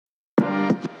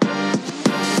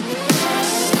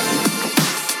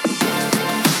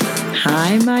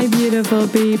Hi, my beautiful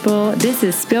people. This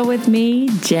is Spill With Me,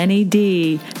 Jenny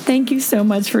D. Thank you so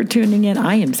much for tuning in.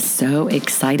 I am so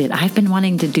excited. I've been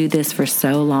wanting to do this for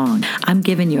so long. I'm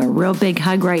giving you a real big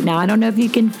hug right now. I don't know if you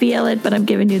can feel it, but I'm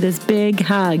giving you this big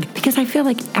hug because I feel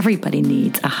like everybody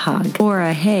needs a hug or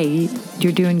a, hey,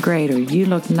 you're doing great, or you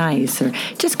look nice, or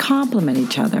just compliment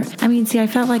each other. I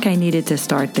felt like I needed to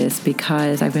start this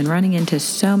because I've been running into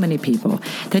so many people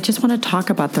that just want to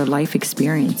talk about their life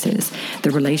experiences,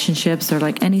 the relationships, or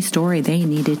like any story they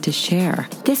needed to share.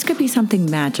 This could be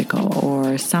something magical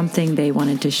or something they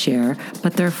wanted to share,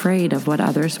 but they're afraid of what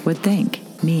others would think,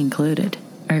 me included.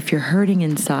 Or if you're hurting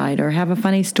inside or have a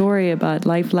funny story about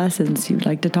life lessons you'd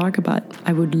like to talk about,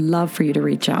 I would love for you to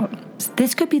reach out.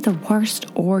 This could be the worst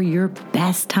or your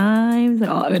best times.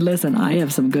 Oh, listen, I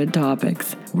have some good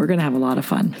topics. We're going to have a lot of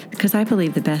fun because I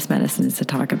believe the best medicine is to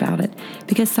talk about it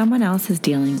because someone else is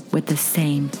dealing with the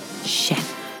same shit.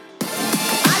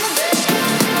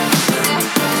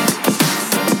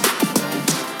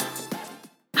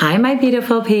 Hi, my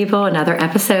beautiful people. Another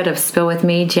episode of Spill With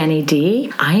Me, Jenny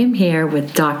D. I am here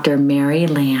with Dr. Mary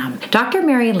Lamb. Dr.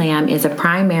 Mary Lamb is a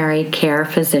primary care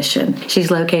physician. She's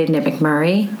located in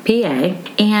McMurray, PA,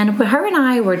 and her and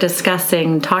I were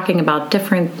talking about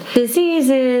different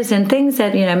diseases and things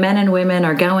that, men and women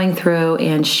are going through,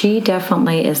 and she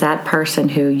definitely is that person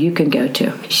who you can go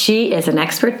to. She is an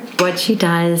expert at what she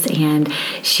does, and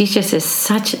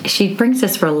she brings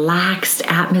this relaxed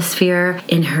atmosphere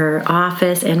in her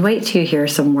office. And wait till you hear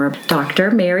some more. Dr.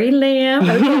 Mary Lamb.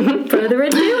 Okay, further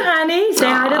ado, honey, say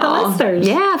hi to the listeners.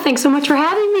 Yeah, thanks so much for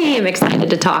having me. I'm excited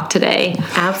to talk today.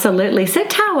 Absolutely. So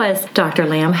tell us, Dr.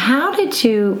 Lamb, how did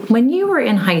you, when you were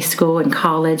in high school and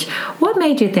college, what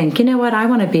made you think, you know what, I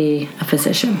want to be a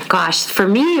physician? Gosh, for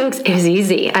me, it was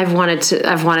easy. I've wanted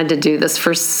to do this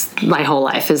for my whole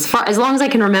life, as long as I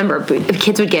can remember.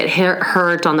 Kids would get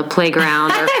hurt on the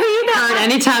playground or hurt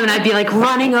anytime, and I'd be like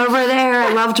running over there.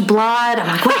 I loved blood. I'm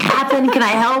like, what happened? Can I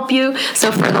help you?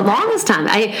 So for the longest time,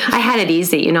 I had it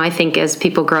easy. I think as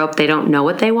people grow up, they don't know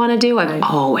what they want to do. I've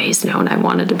always known I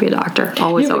wanted to be a doctor.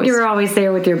 Always. You were always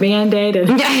there with your Band-Aid.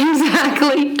 Yeah,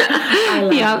 exactly.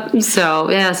 So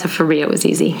for me, it was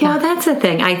easy. Yeah. Well, that's the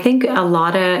thing. I think a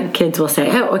lot of kids will say,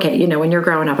 oh, okay, when you're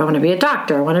growing up, I want to be a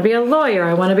doctor. I want to be a lawyer.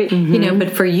 I want to be,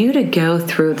 but for you to go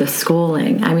through the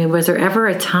schooling, was there ever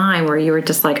a time where you were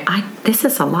just like, this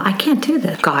is a lot. I can't do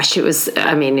this. Gosh, it was,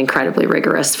 incredibly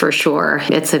rigorous for sure.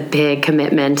 It's a big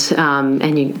commitment,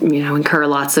 and you incur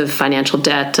lots of financial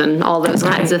debt and all those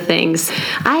kinds of things.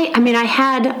 I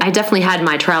definitely had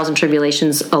my trials and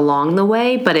tribulations along the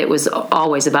way, but it was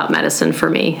always about medicine for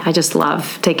me. I just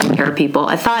love taking care of people.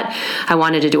 I thought I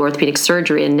wanted to do orthopedic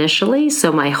surgery initially,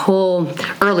 so my whole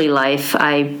early life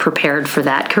I prepared for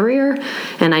that career,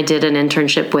 and I did an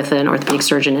internship with an orthopedic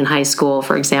surgeon in high school,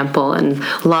 for example, and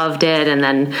loved it, and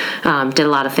then did a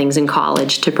lot of things in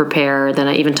college to prepare. Then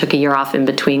I even took a year off in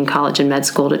between college and med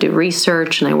school to do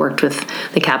research, and I worked with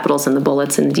the Capitals and the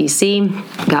Bullets in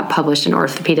DC, got published in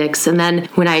orthopedics. And then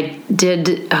when I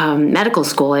did medical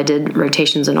school, I did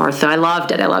rotations in ortho. I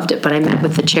loved it, but I met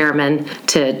with the chairman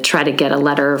to try to get a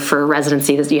letter for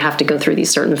residency. You have to go through these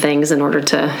certain things in order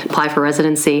to apply for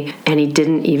residency, and he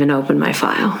didn't even open my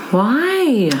file.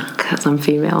 Why? Because I'm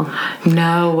female.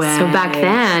 No way. So back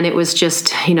then, it was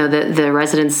just, the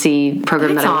residency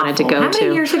program that I wanted to go to. How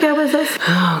many years ago was this?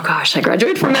 Oh gosh, I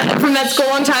graduated from med school a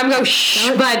long time ago.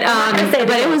 But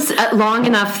it was long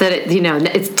enough that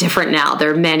it's different now.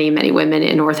 There are many women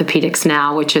in orthopedics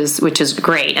now, which is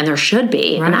great, and there should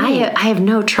be. Right. And I have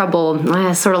no trouble.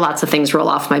 Sort of lots of things roll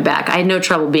off my back. I had no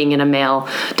trouble being in a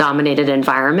male-dominated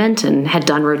environment, and had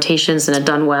done rotations and had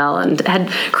done well, and had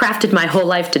crafted my whole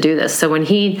life to do this. So when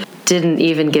he didn't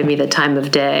even give me the time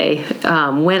of day,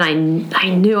 when I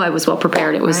knew I was well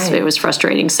prepared, it was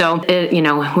frustrating. So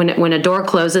when a door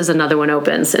closes, another one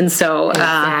opens, and so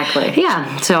exactly.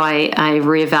 So I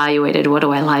reevaluated, what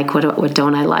do I like, what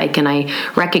don't I like, and I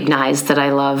recognized that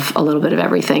I love a little bit of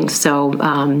everything. So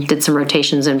did some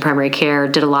rotations in primary care,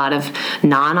 did a lot of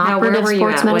non-operative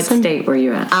sports medicine. What state were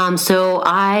you at? So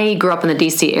I grew up in the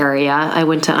DC area. I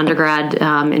went to undergrad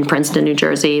in Princeton, New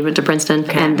Jersey. Went to Princeton,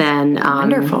 and then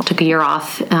took a year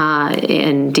off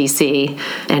in DC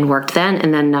and worked then,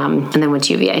 and then went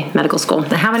to UVA medical school.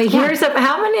 How many years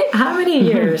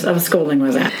of schooling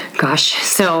was that? Gosh,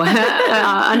 so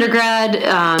undergrad,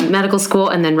 medical school,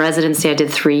 and then residency. I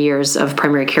did 3 years of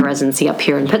primary care residency up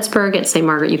here in Pittsburgh at St.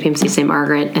 Margaret, UPMC St.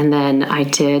 Margaret, and then I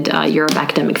did Europe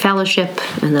Academic Fellowship,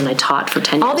 and then I taught for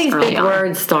 10 years. All these big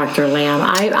words, Dr. Lamb.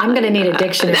 I'm going to need a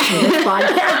dictionary for this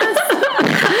podcast.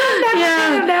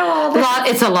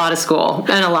 It's a lot of school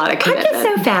and a lot of commitment. I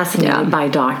get so fascinated by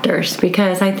doctors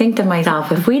because I think to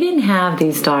myself, if we didn't have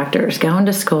these doctors going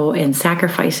to school and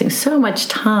sacrificing so much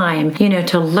time,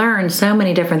 to learn so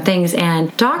many different things.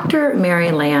 And Dr.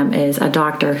 Mary Lamb is a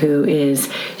doctor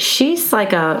she's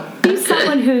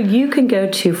someone who you can go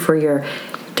to for your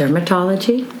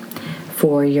dermatology,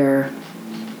 for your,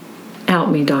 help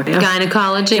me, doctor.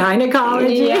 Gynecology.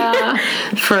 Yeah.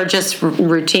 For just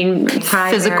routine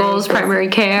physicals, primary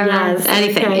care,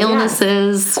 anything,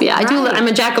 illnesses. Yeah, I do. I'm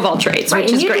a jack of all trades,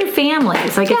 which is great. You do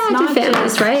families. It's not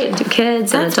families, right? Do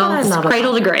kids and adults,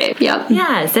 cradle to grave. Yep.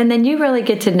 Yes, and then you really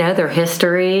get to know their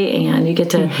history, and you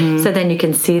get to, so then you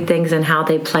can see things and how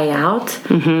they play out.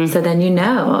 So then you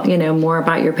know more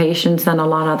about your patients than a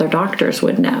lot of other doctors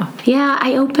would know. Yeah,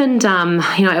 I opened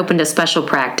a special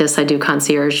practice. I do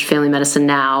concierge family medicine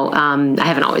now. I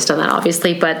haven't always done that,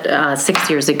 obviously, but 6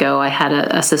 years ago, I had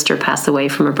a sister pass away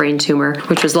from a brain tumor,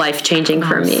 which was life-changing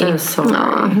for me. So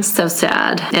sorry. So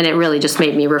sad. And it really just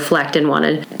made me reflect and want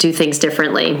to do things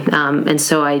differently. And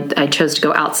so I chose to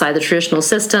go outside the traditional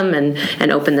system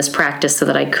and open this practice so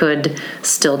that I could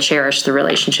still cherish the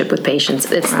relationship with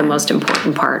patients. It's the most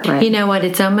important part, right? You know what?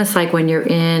 It's almost like when you're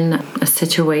in a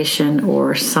situation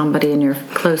or somebody in your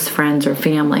close friends or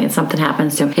family and something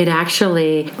happens to them, it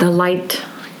actually, the light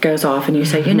goes off and you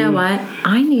say, you know what?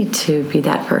 I need to be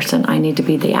that person. I need to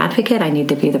be the advocate. I need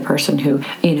to be the person who,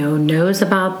 knows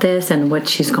about this and what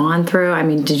she's gone through. I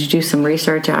mean, did you do some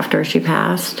research after she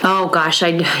passed? Oh gosh,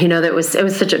 it was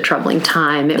such a troubling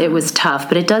time. It was tough,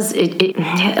 but it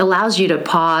allows you to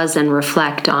pause and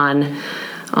reflect on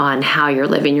how you're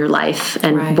living your life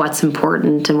and what's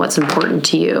important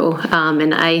to you.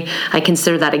 And I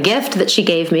consider that a gift that she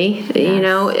gave me,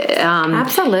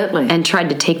 Absolutely. And tried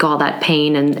to take all that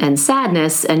pain and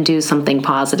sadness and do something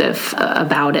positive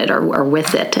about it or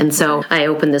with it. And so I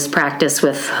opened this practice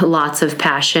with lots of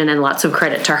passion and lots of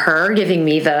credit to her, giving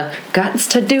me the guts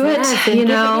to do it,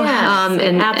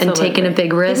 and taking a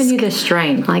big risk. Giving you the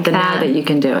strength like to know that you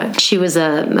can do it. She was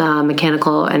a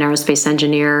mechanical and aerospace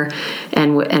engineer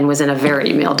and was in a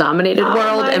very male-dominated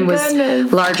world and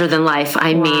was larger than life.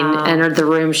 I mean, entered the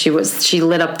room. She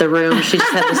lit up the room. She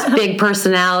just had this big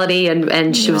personality,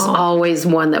 and she was always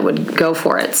one that would go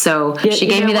for it. So she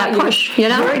gave me that push.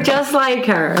 You're just like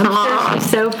her. I'm sure she's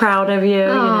so proud of you.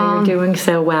 You're doing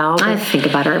so well. I think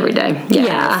about her every day. Yeah.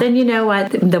 Yes, and you know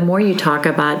what? The more you talk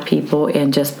about people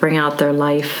and just bring out their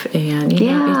life, and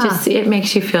it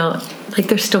makes you feel like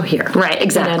they're still here. Right,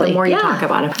 exactly. The more you talk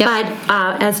about it. Yep.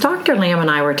 But as Dr. Lamb and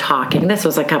I were talking, this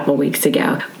was a couple weeks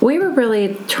ago, we were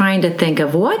really trying to think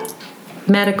of what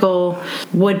medical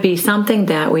would be something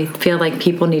that we feel like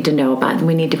people need to know about and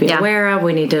we need to be aware of.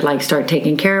 We need to start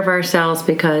taking care of ourselves,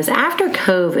 because after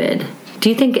COVID, do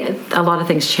you think a lot of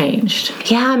things changed?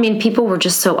 Yeah, I mean, people were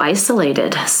just so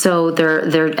isolated. So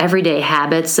their everyday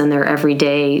habits and their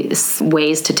everyday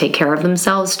ways to take care of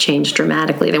themselves changed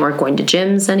dramatically. They weren't going to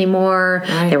gyms anymore.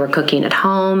 Right. They were cooking at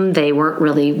home. They weren't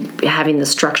really having the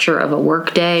structure of a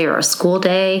work day or a school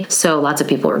day. So lots of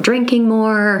people were drinking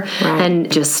more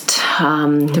and just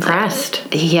depressed.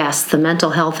 Yes, the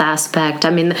mental health aspect. I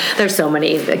mean, there's so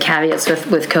many caveats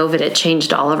with COVID. It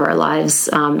changed all of our lives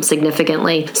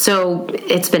significantly. So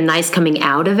it's been nice coming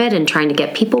out of it and trying to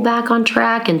get people back on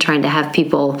track and trying to have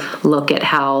people look at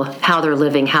how they're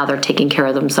living, how they're taking care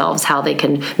of themselves, how they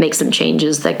can make some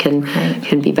changes that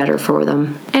can be better for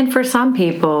them. And for some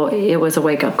people, it was a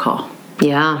wake-up call.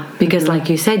 Yeah. Because like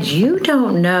you said, you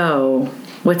don't know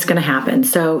what's going to happen.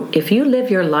 So if you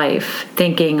live your life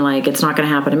thinking like it's not going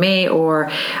to happen to me, or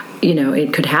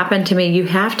it could happen to me, you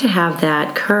have to have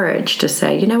that courage to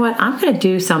say, you know what, I'm going to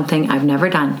do something I've never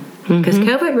done. Because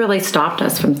COVID really stopped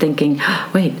us from thinking,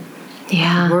 wait,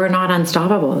 we're not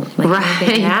unstoppable.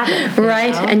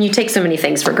 Right. And you take so many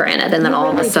things for granted, and then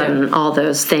all of a sudden, all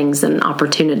those things and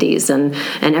opportunities and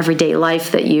everyday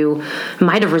life that you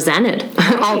might have resented,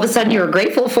 all of a sudden you're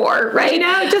grateful for, right?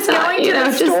 Just going to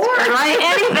the store,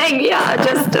 anything,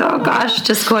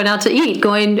 just going out to eat,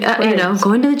 going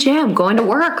to the gym, going to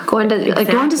work, going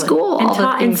to school,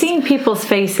 and seeing people's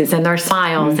faces and their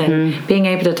smiles and being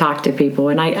able to talk to people,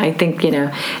 and I think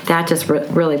that just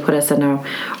really put us in a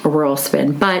whirlwind.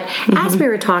 But as we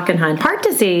were talking, hon, heart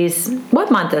disease, what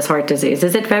month is heart disease?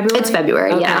 Is it February? It's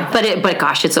February, yeah. But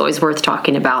gosh, it's always worth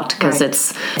talking about because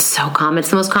it's so common. It's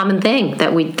the most common thing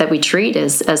that we treat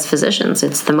as physicians.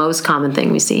 It's the most common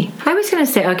thing we see. I was going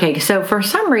to say, okay, so for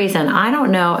some reason, I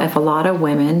don't know if a lot of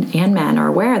women and men are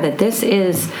aware that this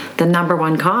is the number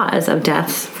one cause of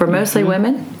deaths for mostly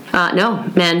women. No,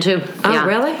 men too. Oh,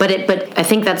 really? But I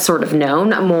think that's sort of known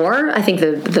more. I think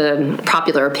the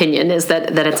popular opinion is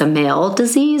that it's a male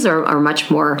disease or much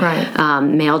more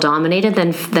male dominated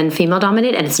than female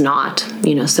dominated, and it's not.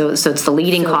 So it's the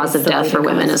leading cause of death for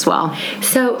women as well.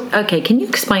 So, okay, can you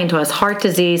explain to us heart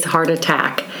disease, heart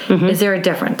attack? Is there a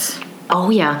difference? Oh,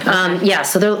 yeah.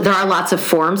 So there are lots of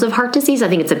forms of heart disease. I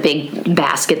think it's a big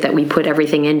basket that we put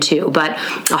everything into. But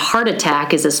a heart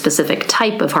attack is a specific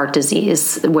type of heart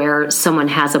disease where someone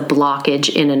has a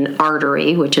blockage in an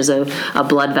artery, which is a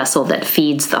blood vessel that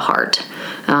feeds the heart.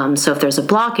 So if there's a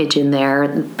blockage in there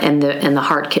and the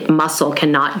heart muscle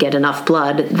cannot get enough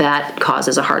blood, that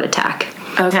causes a heart attack.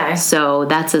 Okay. So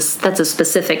that's a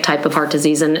specific type of heart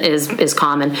disease and is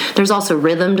common. There's also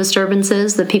rhythm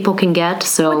disturbances that people can get.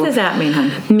 So what does that mean,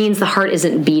 hon? It means the heart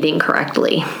isn't beating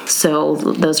correctly. So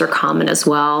those are common as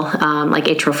well. Like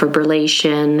atrial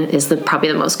fibrillation is probably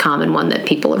the most common one that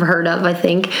people have heard of, I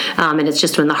think. And it's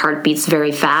just when the heart beats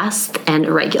very fast and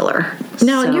irregular.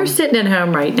 Now, you're sitting at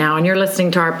home right now and you're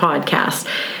listening to our podcast.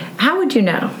 How would you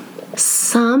know?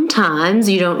 Sometimes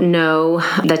you don't know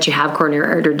that you have coronary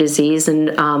artery disease,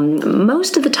 and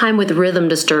most of the time with rhythm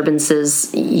disturbances,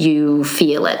 you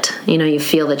feel it. You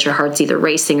feel that your heart's either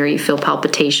racing, or you feel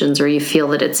palpitations, or you feel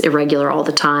that it's irregular all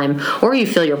the time, or you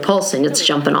feel your pulsing, it's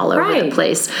jumping all over the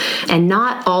place. And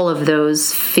not all of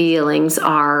those feelings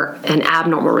are an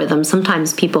abnormal rhythm.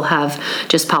 Sometimes people have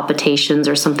just palpitations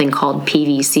or something called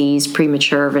PVCs,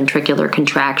 premature ventricular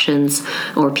contractions,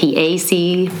 or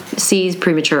PACs,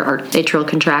 premature atrial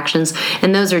contractions,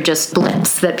 and those are just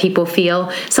blips that people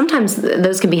feel. Sometimes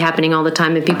those can be happening all the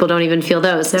time, and people don't even feel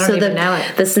those. They don't even know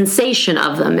it. The sensation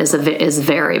of them is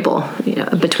variable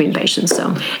between patients.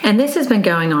 So, and this has been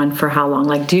going on for how long?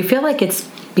 Like, do you feel like it's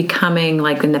becoming,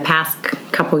 like in the past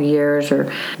couple years,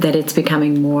 or that it's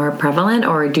becoming more prevalent,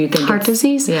 or do you think heart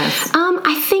disease? Yes.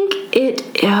 I think it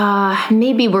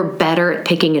maybe we're better at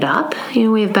picking it up.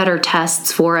 We have better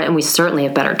tests for it, and we certainly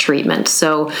have better treatment.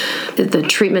 So the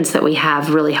treatments that we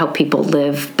have really help people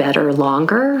live better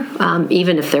longer,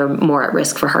 even if they're more at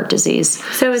risk for heart disease.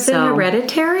 So is it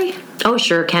hereditary? Oh,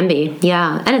 sure, can be.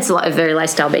 Yeah. And it's very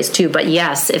lifestyle-based too. But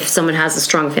yes, if someone has a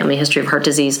strong family history of heart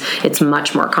disease, it's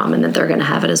much more common that they're going to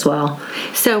have it as well.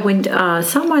 So when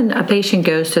a patient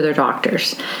goes to their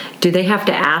doctors, do they have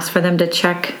to ask for them to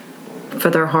check for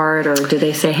their heart, or do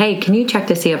they say, hey, can you check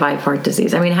to see if I have heart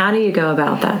disease? I mean, how do you go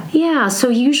about that? Yeah, so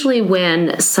usually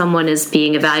when someone is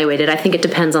being evaluated, I think it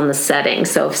depends on the setting.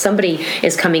 So if somebody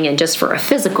is coming in just for a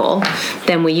physical,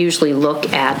 then we usually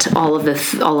look at all of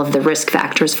the risk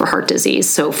factors for heart disease.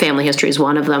 So family history is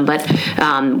one of them, but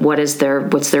what's their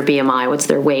BMI, what's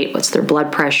their weight, what's their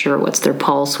blood pressure, what's their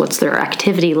pulse, what's their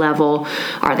activity level,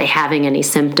 are they having any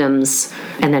symptoms,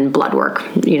 and then blood work,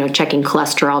 checking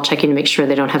cholesterol, checking to make sure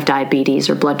they don't have diabetes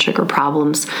or blood sugar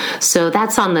problems. So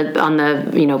that's on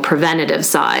the preventative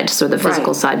side, so the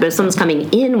physical side. But if someone's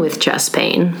coming in with chest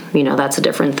pain, that's a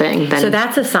different thing. So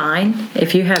that's a sign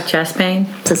if you have chest pain?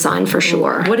 It's a sign for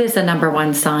sure. What is the number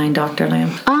one sign, Dr.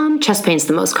 Lamb? Chest pain's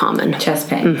the most common. Chest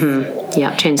pains. Mm-hmm.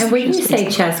 Yeah. And when you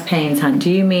say chest pains, hon, do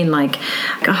you mean like,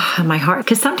 my heart?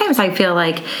 Because sometimes I feel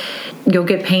like you'll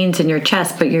get pains in your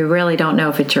chest, but you really don't know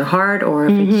if it's your heart or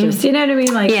if it's just, you know what I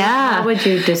mean? Like, how would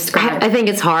you describe? I think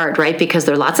it's hard, right? Because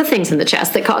there are lots of things in the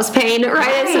chest that cause pain,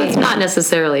 right? So it's not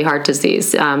necessarily heart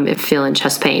disease if feeling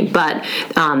chest pain. But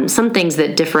some things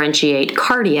that differentiate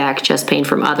cardiac chest pain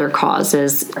from other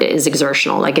causes is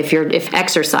exertional. Like if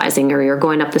exercising, or you're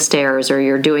going up the stairs, or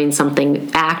you're doing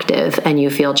something active and you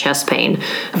feel chest pain,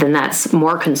 then that's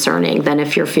more concerning than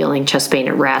if you're feeling chest pain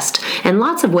at rest. And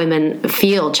lots of women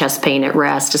feel chest pain at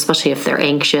rest, especially if they're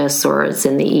anxious or it's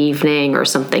in the evening or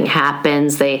something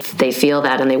happens. They feel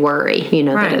that and they worry,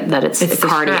 that it's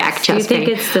cardiac chest pain. Do you think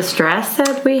it's the stress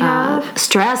that we have?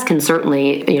 Stress can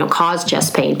certainly, cause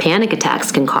chest pain. Panic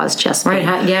attacks can cause chest pain.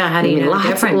 Right. How do you know the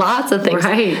difference? Lots of things.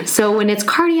 Right. So when it's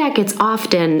cardiac, it's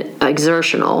often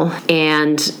exertional,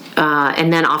 and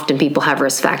then often people have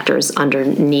risk factors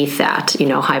underneath that,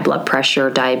 high blood pressure,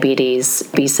 diabetes,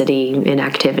 obesity,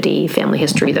 inactivity, family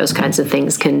history. Those kinds of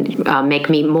things can make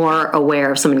me more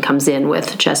aware if someone comes in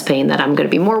with chest pain, that I'm going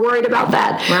to be more worried about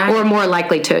that, or more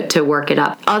likely to work it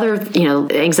up. Other,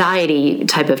 anxiety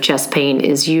type of chest pain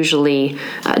is usually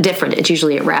different. It's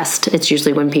usually at rest. It's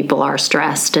usually when people are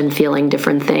stressed and feeling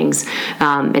different things.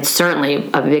 It's certainly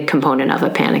a big component of a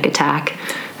panic attack.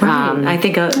 Right. I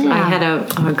think I had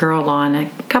a girl on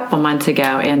a couple months ago,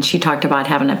 and she talked about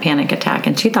having a panic attack,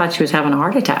 and she thought she was having a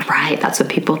heart attack. Right, that's what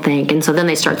people think. And so then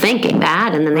they start thinking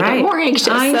that, and then they get more anxious.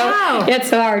 I know. It's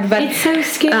hard. But it's so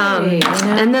scary.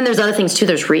 And then there's other things, too.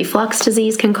 There's reflux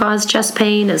disease can cause chest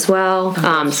pain as well.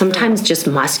 Sometimes just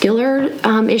muscular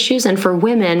issues. And for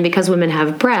women, because women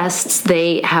have breasts,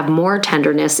 they have more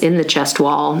tenderness in the chest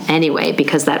wall anyway,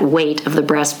 because that weight of the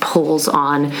breast pulls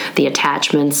on the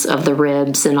attachments of the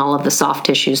ribs and all of the soft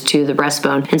tissues to the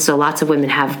breastbone. And so lots of women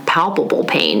have palpable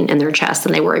pain in their chest,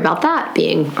 and they worry about that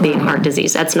being heart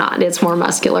disease. That's not. It's more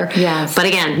muscular. Yes. But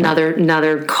again,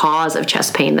 another cause of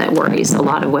chest pain that worries a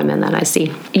lot of women that I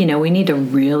see. We need to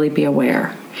really be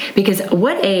aware. Because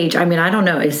what age, I don't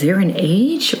know, is there an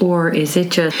age or is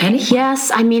it just any?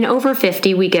 Yes, over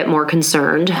 50 we get more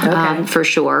concerned, for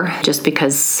sure, just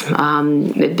because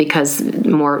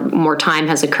more time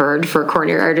has occurred for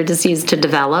coronary artery disease to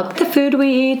develop. The food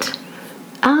we eat?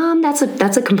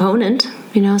 That's a component.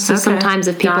 So sometimes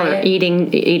if people Diet. are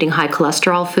eating high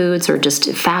cholesterol foods or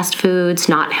just fast foods,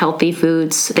 not healthy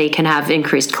foods, they can have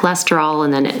increased cholesterol,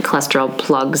 and then cholesterol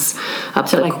plugs up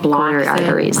the coronary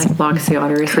arteries. Like blocks the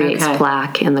arteries. Creates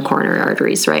plaque in the coronary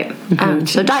arteries, right? Mm-hmm.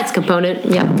 So diet's a component,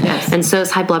 Yes. And so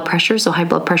is high blood pressure. So high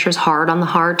blood pressure is hard on the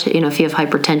heart. If you have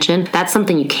hypertension, that's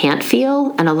something you can't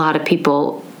feel, and a lot of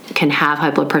people can have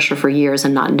high blood pressure for years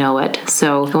and not know it.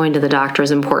 So going to the doctor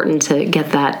is important to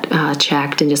get that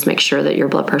checked and just make sure that your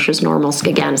blood pressure is normal,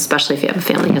 again, especially if you have a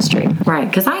family history. Right,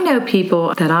 because I know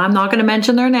people that I'm not going to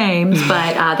mention their names,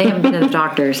 but they haven't been to the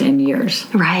doctors in years.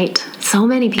 Right. So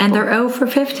many people. And they're 0 for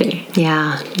 50.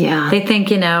 Yeah. They think,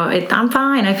 I'm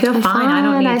fine. I feel fine. I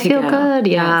don't need to go. I feel good.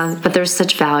 Yeah. Yes. But there's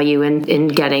such value in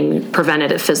getting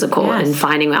preventative physical and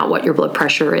finding out what your blood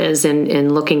pressure is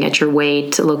and looking at your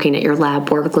weight, looking at your lab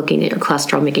work, looking at your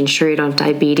cholesterol, making sure you don't have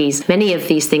diabetes. Many of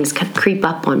these things can creep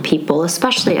up on people,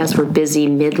 especially as we're busy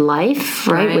midlife,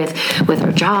 right? With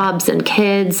our jobs and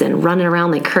kids and running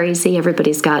around like crazy.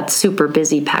 Everybody's got super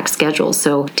busy, packed schedules.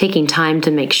 So taking time to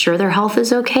make sure their health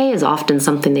is okay is often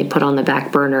something they put on the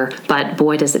back burner. But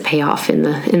boy, does it pay off in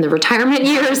the retirement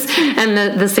years and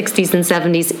the 60s and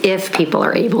 70s if people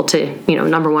are able to,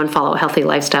 number one, follow a healthy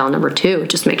lifestyle. Number two,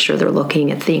 just make sure they're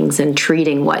looking at things and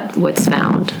treating what's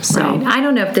found. So I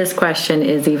don't know if this question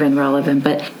is even relevant,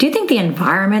 but do you think the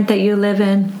environment that you live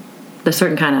in, the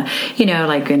certain kind of,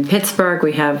 like in Pittsburgh,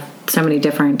 we have so many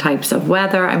different types of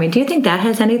weather. Do you think that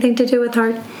has anything to do with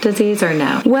heart disease or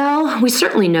no? Well, we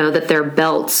certainly know that there are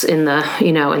belts in the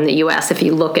U.S. If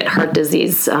you look at heart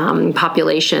disease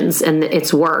populations, and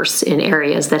it's worse in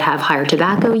areas that have higher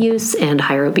tobacco use and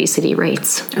higher obesity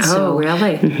rates. Oh,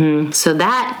 really? Mm-hmm. So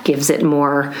that gives it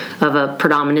more of a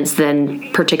predominance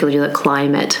than particularly the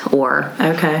climate or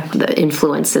the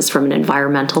influences from an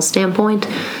environmental standpoint.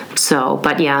 So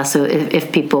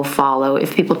if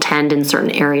people tend in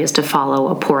certain areas to follow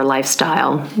a poor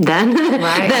lifestyle, then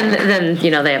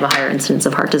they have a higher incidence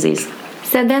of heart disease.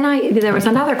 So then there was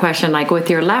another question, like with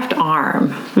your left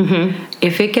arm,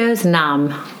 if it goes numb,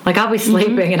 like I'll be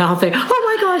sleeping and I'll think,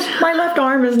 oh my gosh, my left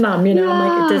arm is numb, I'm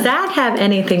like, does that have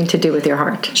anything to do with your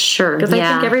heart? Sure. Because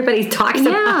I think everybody talks about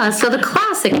it. Yeah, so the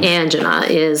classic angina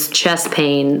is chest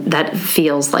pain that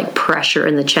feels like pressure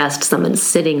in the chest, someone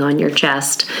sitting on your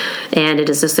chest, and it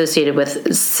is associated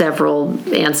with several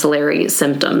ancillary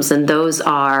symptoms, and those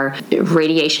are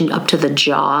radiation up to the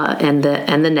jaw and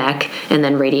the neck, and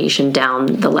then radiation down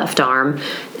the left arm,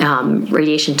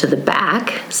 radiation to the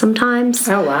back sometimes.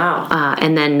 Oh, wow.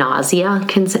 And then nausea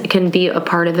can be a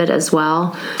part of it as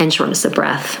well, and shortness of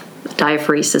breath.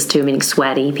 Diaphoresis too, meaning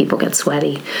sweaty. People get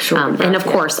sweaty. And of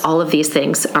course, all of these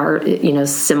things are,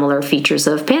 similar features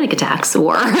of panic attacks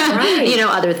or,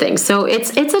 other things. So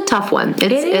it's a tough one.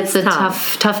 It's a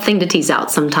tough thing to tease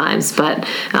out sometimes, but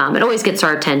it always gets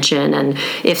our attention. And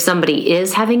if somebody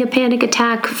is having a panic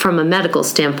attack, from a medical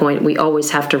standpoint, we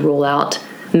always have to rule out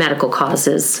medical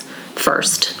causes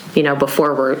first,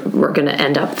 before we're going to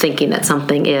end up thinking that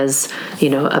something is,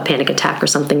 a panic attack or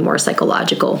something more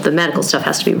psychological. The medical stuff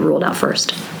has to be ruled out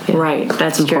first. Yeah. Right,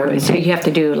 that's true. So you have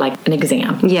to do like an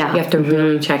exam. Yeah. You have to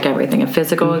really check everything. A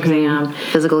physical exam.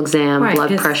 Physical exam,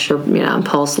 blood pressure,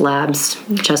 pulse labs,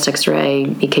 chest x-ray,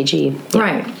 EKG. Yeah.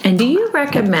 Right. And do you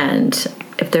recommend,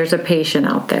 if there's a patient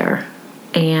out there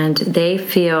and they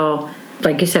feel,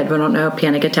 like you said, we don't know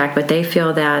panic attack, but they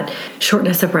feel that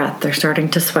shortness of breath, they're starting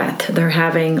to sweat, they're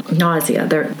having nausea.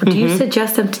 Do you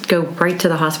suggest them to go right to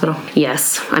the hospital?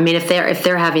 Yes. If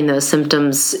they're having those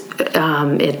symptoms,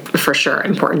 it for sure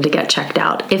important to get checked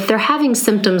out. If they're having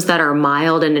symptoms that are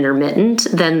mild and intermittent,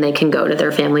 then they can go to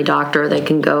their family doctor. They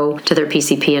can go to their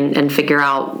PCP and figure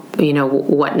out,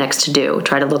 what next to do.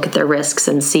 Try to look at their risks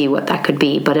and see what that could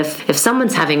be. But if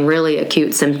someone's having really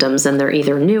acute symptoms and they're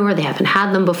either new or they haven't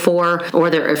had them before, or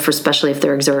especially if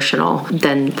they're exertional,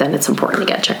 then it's important to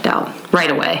get checked out right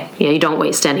away. You don't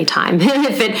waste any time.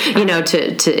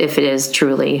 If it is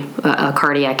truly a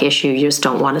cardiac issue, you just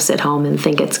don't want to sit home and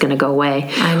think it's going to go away.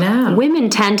 I know. Women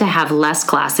tend to have less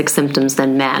classic symptoms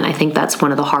than men. I think that's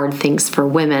one of the hard things for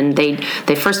women. They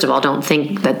first of all don't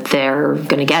think that they're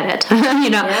going to get it,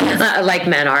 like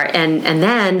men are. And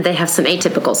then they have some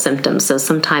atypical symptoms. So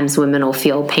sometimes women will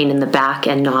feel pain in the back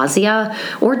and nausea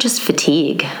or just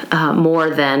fatigue more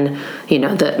than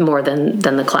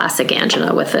the classic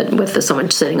angina with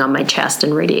someone sitting on my chest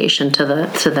and radiation to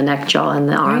the neck, jaw, and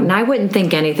the arm. Right. And I wouldn't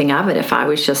think anything of it if I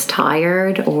was just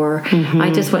tired, or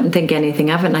I just wouldn't think anything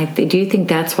of it. And do you think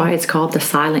that's why it's called the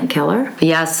silent killer?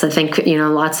 Yes, I think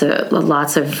lots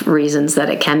of reasons that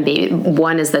it can be.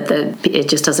 One is that it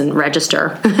just doesn't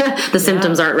register. The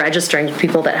symptoms aren't registering to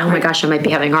people that, oh my gosh, I might be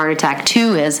having a heart attack.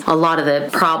 Two is a lot of the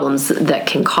problems that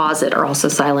can cause it are also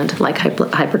silent, like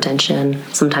hypertension,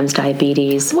 sometimes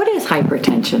diabetes. What is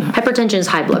hypertension? Hypertension is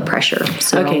high blood pressure.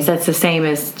 So that's the same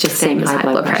as high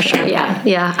blood pressure.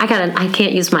 Yeah. I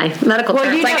can't use my medical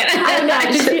terms.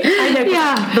 I know.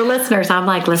 Yeah. The listeners, I'm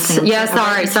like listening. Yeah,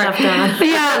 sorry.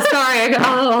 Yeah, sorry.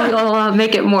 I'll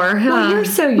make it more. You're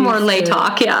so used more lay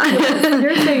talk. Yeah.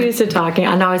 You're so used to talking.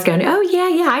 And I was going, oh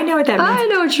yeah, I know what that means. I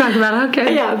know what you're talking about.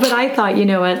 Okay. Yeah, but I thought, you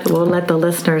know what? We'll let the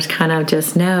listeners kind of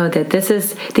just know that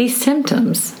these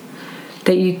symptoms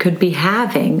that you could be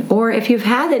having, or if you've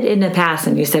had it in the past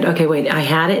and you said, okay, wait, I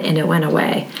had it and it went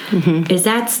away. Is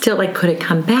that still could it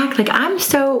come back? I'm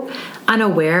so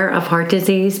unaware of heart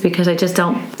disease because I just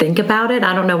don't think about it.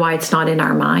 I don't know why it's not in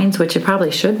our minds, which it probably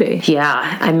should be.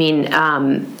 Yeah, I mean,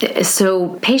 so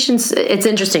patients, it's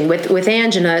interesting with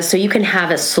angina. So you can have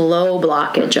a slow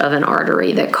blockage of an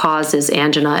artery that causes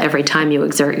angina every time you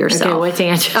exert yourself. Okay, what's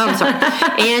angina? Oh, I'm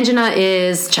sorry. Angina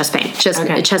is chest pain.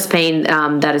 Chest pain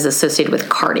that is associated with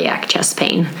cardiac chest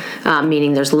pain,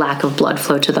 meaning there's lack of blood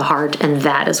flow to the heart, and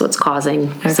that is what's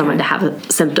causing someone to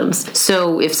have symptoms.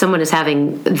 So if someone is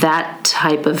having that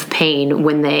type of pain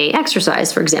when they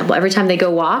exercise, for example, every time they go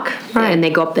walk and they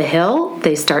go up the hill,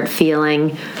 they start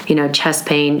feeling, chest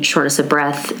pain, shortness of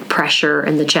breath, pressure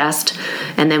in the chest,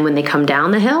 and then when they come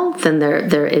down the hill, then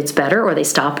they're it's better, or they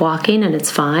stop walking and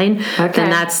it's fine. Then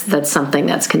that's something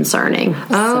that's concerning.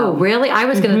 Oh, really? I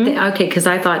was going to think, because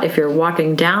I thought if you're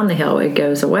walking down the hill, it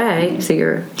goes away, so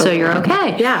you're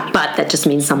okay. Yeah, but that just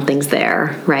means something's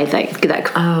there, right? That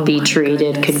could be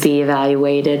treated, could be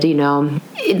evaluated.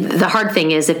 The hard thing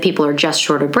is if people are just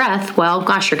short of breath, well,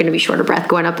 gosh, you're going to be short of breath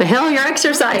going up a hill. You're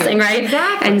exercising, right?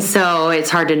 Exactly. And so it's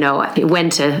hard to know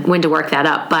when to work that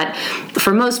up. But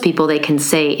for most people, they can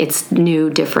say it's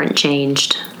new, different,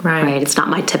 changed. Right. It's not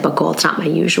my typical. It's not my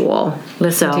usual.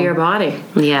 Listen to your body.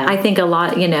 Yeah. I think a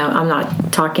lot, I'm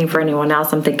not talking for anyone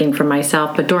else. I'm thinking for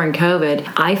myself. But during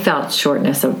COVID, I felt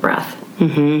shortness of breath.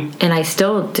 And I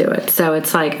still do it. So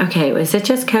it's like, okay, is it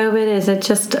just COVID? Is it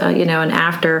just, an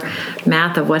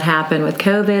aftermath of what happened with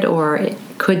COVID? Or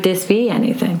could this be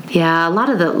anything? Yeah, a lot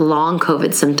of the long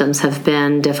COVID symptoms have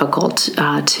been difficult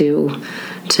to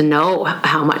know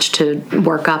how much to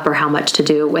work up or how much to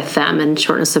do with them. And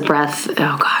shortness of breath,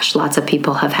 oh gosh, lots of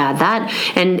people have had that.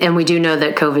 And we do know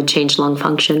that COVID changed lung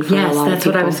function for a lot of people. Yes, that's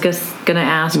what I was just going to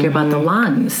ask you about the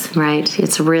lungs. Right.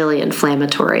 It's really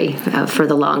inflammatory for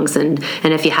the lungs. And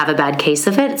if you have a bad case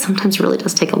of it sometimes really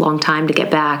does take a long time to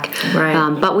get back.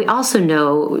 Right. But we also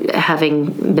know,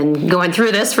 having been going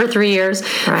through this for 3 years,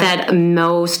 that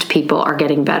most people are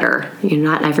getting better.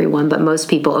 Not everyone, but most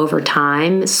people over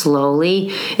time, slowly,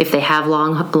 if they have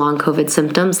long COVID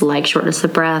symptoms like shortness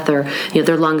of breath, or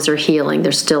their lungs are healing,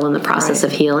 they're still in the process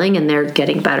of healing, and they're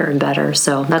getting better and better.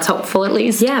 So that's hopeful, at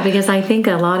least. Yeah, because I think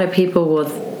a lot of people will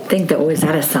think that, is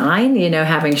that a sign,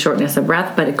 having shortness of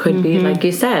breath? But it could be, like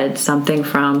you said, something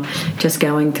from just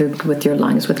going through with your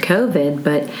lungs with COVID.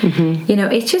 But,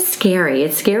 it's just scary.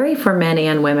 It's scary for men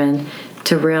and women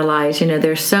to realize,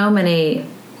 there's so many.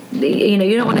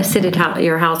 You don't want to sit at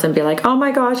your house and be like, oh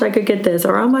my gosh, I could get this,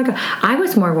 or oh my god. I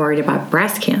was more worried about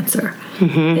breast cancer.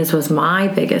 This was my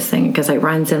biggest thing because it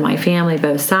runs in my family,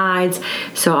 both sides.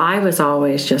 So I was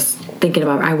always just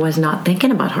I was not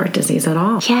thinking about heart disease at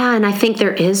all. Yeah, and I think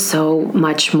there is so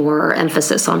much more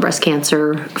emphasis on breast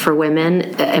cancer for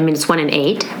women. I mean, it's 1 in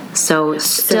 8. So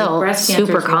still breast cancer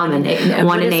super is common.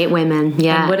 1 in 8 women.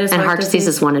 Yeah. And what is heart disease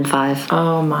is 1 in 5.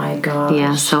 Oh my gosh.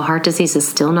 Yeah, so heart disease is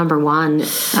still number 1.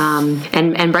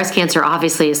 And breast cancer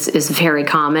obviously is very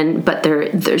common, but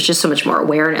there's just so much more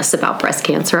awareness about breast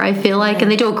cancer, I feel like.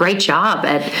 And they do a great job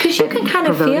at because you can kind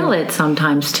of feel it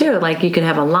sometimes too. Like you could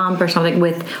have a lump or something.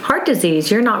 With heart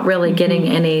disease, you're not really getting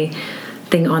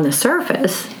anything on the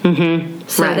surface.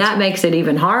 So that makes it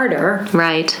even harder.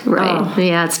 Right. Oh.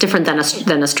 Yeah, it's different than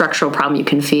a structural problem you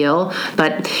can feel.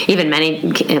 But even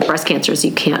many breast cancers,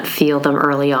 you can't feel them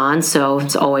early on. So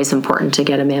it's always important to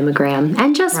get a mammogram.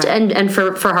 And just and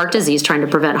for heart disease, trying to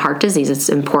prevent heart disease, it's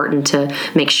important to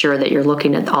make sure that you're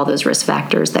looking at all those risk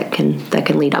factors that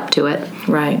can lead up to it.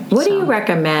 Right. What do you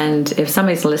recommend if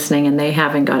somebody's listening and they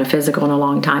haven't got a physical in a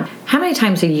long time? How many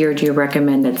times a year do you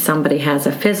recommend that somebody has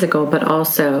a physical, but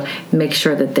also make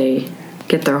sure that they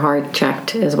get their heart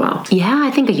checked as well? Yeah,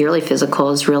 I think a yearly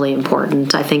physical is really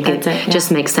important. I think it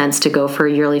just makes sense to go for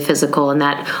a yearly physical, and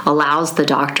that allows the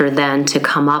doctor then to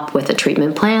come up with a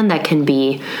treatment plan that can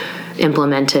be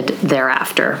implemented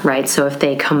thereafter, right? So if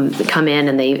they come in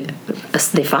and they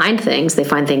find things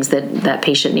that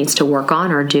patient needs to work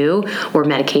on or do, or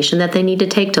medication that they need to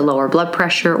take to lower blood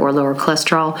pressure or lower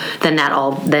cholesterol, then that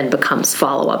all then becomes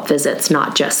follow-up visits,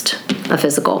 not just a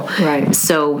physical. Right.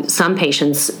 So some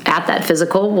patients at that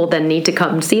physical will then need to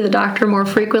come see the doctor more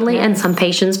frequently, and some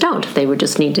patients don't. They would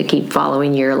just need to keep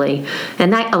following yearly.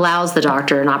 And that allows the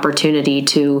doctor an opportunity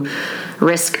to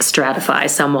risk stratify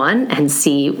someone and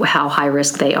see how high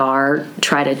risk they are,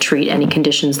 try to treat any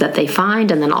conditions that they find,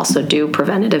 and then also do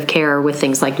preventative care with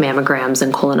things like mammograms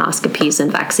and colonoscopies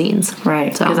and vaccines.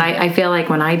 Right. Because I feel like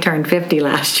when I turned 50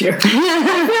 last year,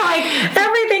 I feel like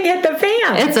everything hit the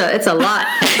fan. It's a lot.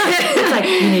 It's like,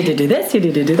 you need to do this, you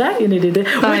need to do that, you need to do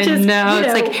this. I know.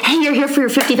 It's like, hey, you're here for your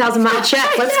 50,000 mile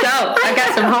check. Let's go. I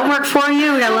got some homework for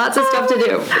you. We got lots of stuff to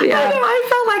do. Yeah. I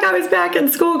felt like I was back in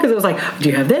school because it was like, do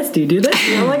you have this? Do you do this?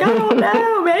 And I'm like, I don't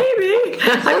know, maybe.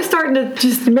 I was starting to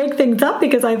just make things up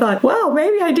because I thought, well,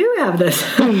 maybe I do have this.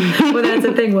 Well, that's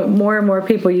the thing. With more and more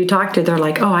people you talk to, they're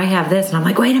like, oh, I have this. And I'm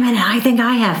like, wait a minute, I think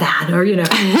I have that. Or,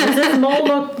 does this mole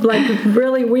look like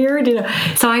really weird?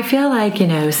 So I feel like,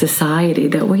 society,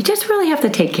 that we just really have to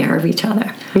take care of each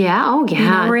other. Yeah. Oh,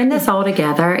 yeah. We're in this all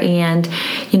together. And,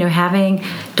 having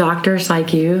doctors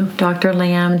like you, Dr.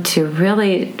 Lamb, to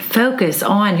really focus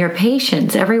on your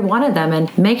patients, every one of them,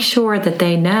 and make sure that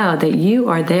they know that you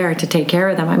are there to take care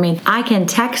of them. I mean, I can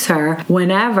text her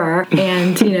whenever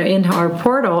and, in our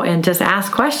portal and just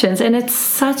ask questions. And it's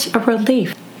such a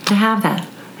relief to have that.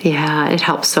 Yeah, it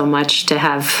helps so much to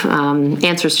have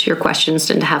answers to your questions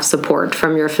and to have support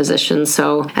from your physician.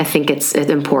 So I think it's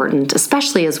important,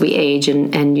 especially as we age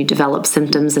and you develop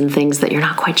symptoms and things that you're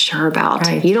not quite sure about.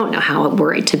 Right. You don't know how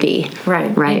worried to be.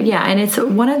 Right. Right. And it's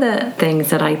one of the things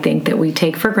that I think that we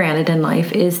take for granted in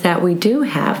life is that we do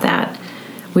have that.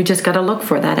 We just got to look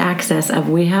for that access of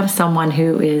we have someone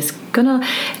who is going to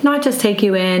not just take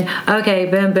you in, okay,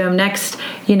 boom, boom, next,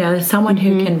 someone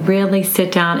who can really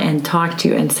sit down and talk to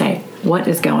you and say, what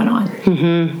is going on?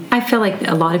 I feel like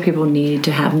a lot of people need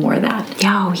to have more of that.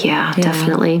 Oh, yeah,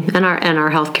 definitely. And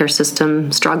our healthcare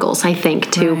system struggles, I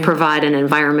think, to provide an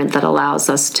environment that allows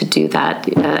us to do that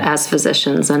as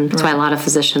physicians. And that's why a lot of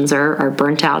physicians are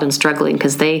burnt out and struggling,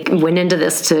 because they went into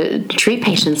this to treat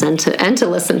patients and to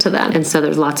listen to them. And so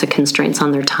there's lots of constraints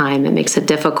on their time. It makes it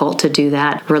difficult to do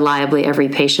that reliably every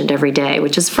patient every day,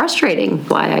 which is frustrating.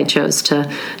 Why I chose to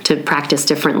practice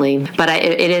differently. But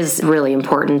it is really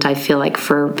important, I feel like,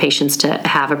 for patients to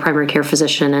have a primary care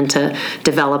physician and to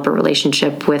develop a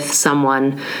relationship with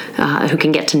someone who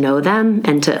can get to know them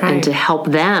and to help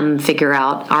them figure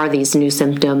out, are these new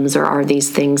symptoms or are these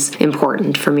things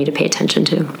important for me to pay attention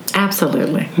to?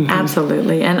 Absolutely.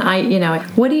 Absolutely. And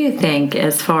what do you think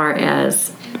as far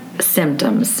as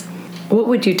symptoms? What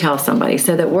would you tell somebody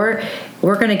so that we're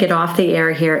going to get off the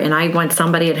air here, and I want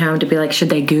somebody at home to be like, should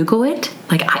they Google it?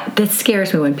 This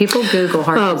scares me when people Google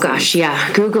heart disease. Oh, gosh,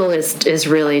 yeah. Google is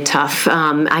really tough.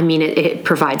 I mean, it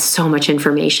provides so much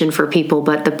information for people,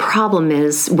 but the problem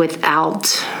is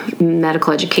without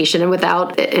medical education and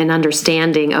without an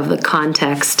understanding of the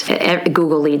context,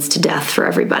 Google leads to death for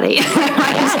everybody.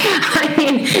 I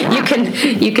mean,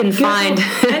 you can find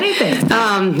anything.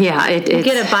 You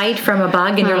get a bite from a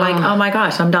bug, and you're like, oh my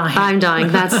gosh, I'm dying. I'm dying.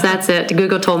 That's it.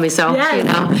 Google told me so.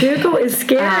 Yes, Google is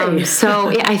scary. So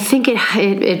I think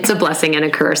it's a blessing and a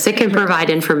curse. It can provide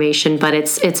information, but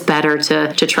it's better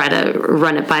to try to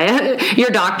run it by your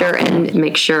doctor and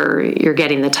make sure you're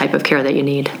getting the type of care that you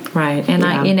need. Right. And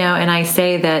I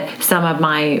say that some of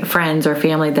my friends or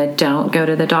family that don't go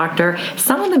to the doctor,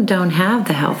 some of them don't have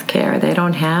the health care. They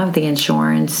don't have the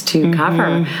insurance to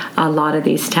cover a lot of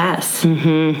these tests.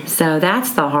 So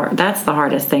that's the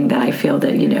hardest thing that I feel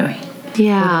that,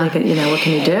 Yeah. what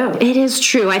can you do? It is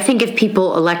true. I think if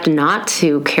people elect not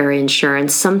to carry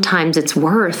insurance, sometimes it's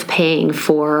worth paying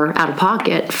for out of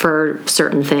pocket for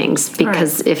certain things,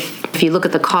 because if you look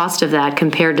at the cost of that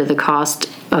compared to the cost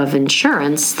of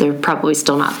insurance, they're probably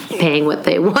still not paying what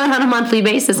they want on a monthly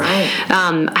basis. Right.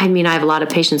 I have a lot of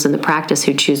patients in the practice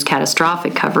who choose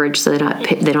catastrophic coverage, so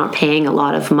they're not paying a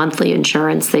lot of monthly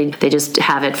insurance. They just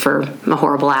have it for a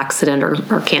horrible accident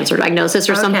or cancer diagnosis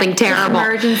or something terrible.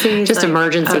 Just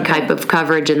emergency type of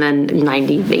coverage, and then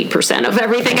 98% of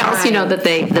everything else,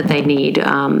 that they need.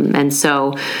 And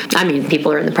so,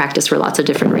 people are in the practice for lots of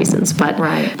different reasons,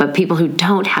 but people who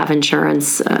don't have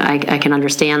insurance, I can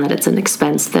understand that it's an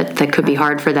expense that could be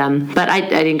hard for them. But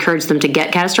I'd encourage them to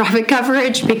get catastrophic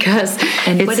coverage, because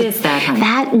what is that, honey?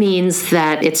 That means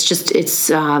that it's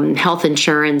health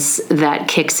insurance that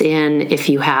kicks in if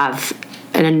you have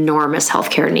an enormous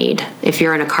healthcare need. If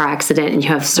you're in a car accident and you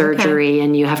have surgery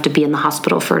and you have to be in the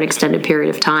hospital for an extended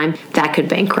period of time, that could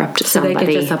bankrupt somebody. So they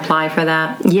could just apply for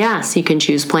that? Yes, you can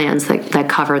choose plans that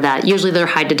cover that. Usually they're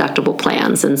high deductible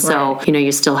plans, and so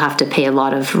you still have to pay a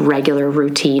lot of regular,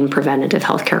 routine, preventative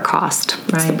healthcare cost.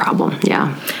 That's the problem.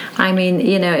 Yeah.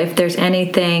 If there's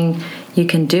anything you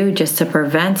can do just to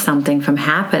prevent something from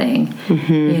happening,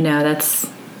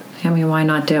 why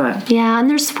not do it? Yeah, and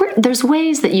there's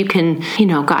ways that you can,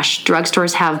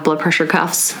 drugstores have blood pressure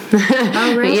cuffs.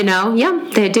 Oh, really? Yeah,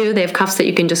 they do. They have cuffs that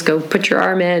you can just go put your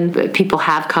arm in. People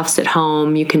have cuffs at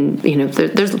home. You can,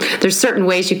 there's certain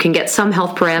ways you can get some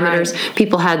health parameters. Right.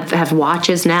 People have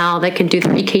watches now that can do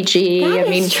their EKG. That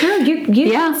is true.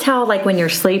 You can tell, like, when you're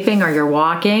sleeping or you're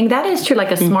walking. That is true,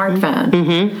 like a smartphone.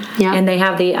 Mm-hmm. Yeah. And they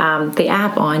have the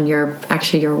app on your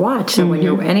watch. So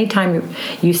when anytime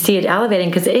you see it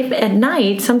elevating, because at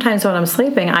night, sometimes when I'm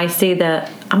sleeping, I see that.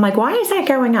 I'm like, why is that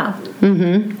going up?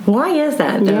 Mm-hmm. Why is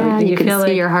that? Yeah, you can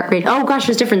see your heart rate. Oh gosh,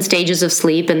 there's different stages of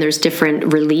sleep, and there's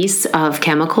different release of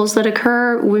chemicals that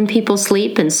occur when people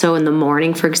sleep. And so in the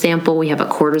morning, for example, we have a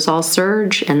cortisol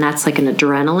surge, and that's like an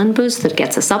adrenaline boost that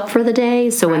gets us up for the day.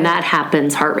 So when that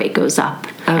happens, heart rate goes up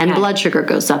and blood sugar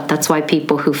goes up. That's why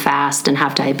people who fast and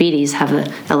have diabetes have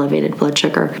an elevated blood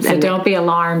sugar. So don't be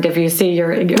alarmed if you see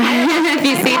your if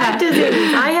you see heart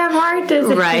disease. I have heart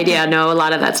disease. Right? Yeah. No, a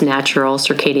lot of that's natural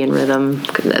circadian rhythm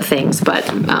things, but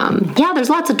there's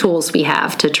lots of tools we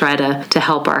have to try to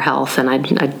help our health, and I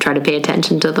try to pay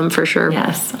attention to them for sure.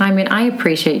 Yes, I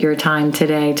appreciate your time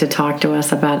today to talk to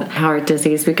us about heart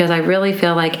disease, because I really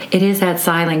feel like it is that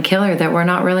silent killer that we're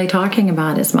not really talking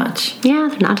about as much. Yeah,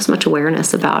 there's not as much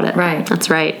awareness about it. Right. That's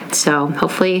right. So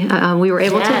hopefully we were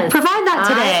able to provide that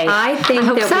today. I think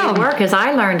that we were, because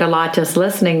I learned a lot just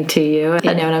listening to you,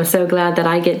 and I'm so glad that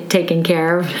I get taken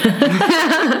care of.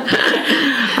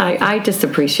 I just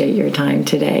appreciate your time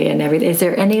today and everything. Is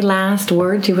there any last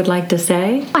words you would like to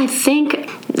say? I think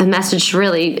the message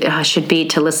really should be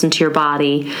to listen to your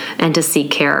body and to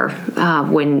seek care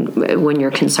when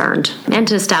you're concerned, and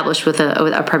to establish with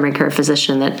a primary care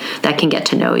physician that can get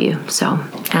to know you. So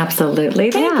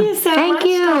absolutely. Thank you so much. Thank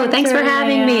you. Thanks for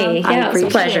having me. Yeah, it was a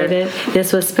pleasure.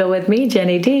 This was Spill With Me,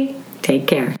 Jenny D. Take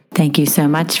care. Thank you so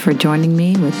much for joining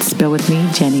me with Spill With Me,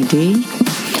 Jenny D.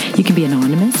 You can be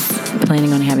anonymous,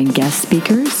 planning on having guest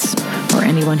speakers, or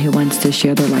anyone who wants to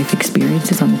share their life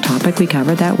experiences on the topic we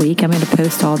covered that week. I'm going to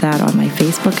post all that on my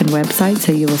Facebook and website,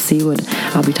 so you will see what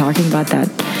I'll be talking about that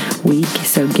week.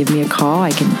 So give me a call.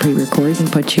 I can pre-record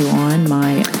and put you on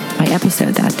my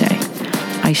episode that day.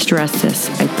 I stress this.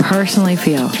 I personally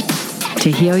feel to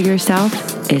heal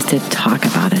yourself is to talk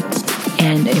about it.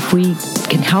 And if we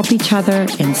can help each other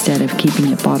instead of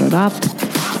keeping it bottled up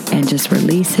and just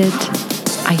release it,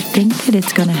 I think that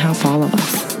it's going to help all of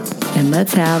us. And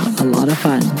let's have a lot of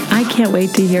fun. I can't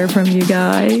wait to hear from you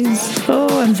guys.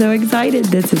 Oh, I'm so excited.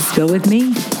 This is Spill With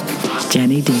Me,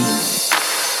 Jenny D.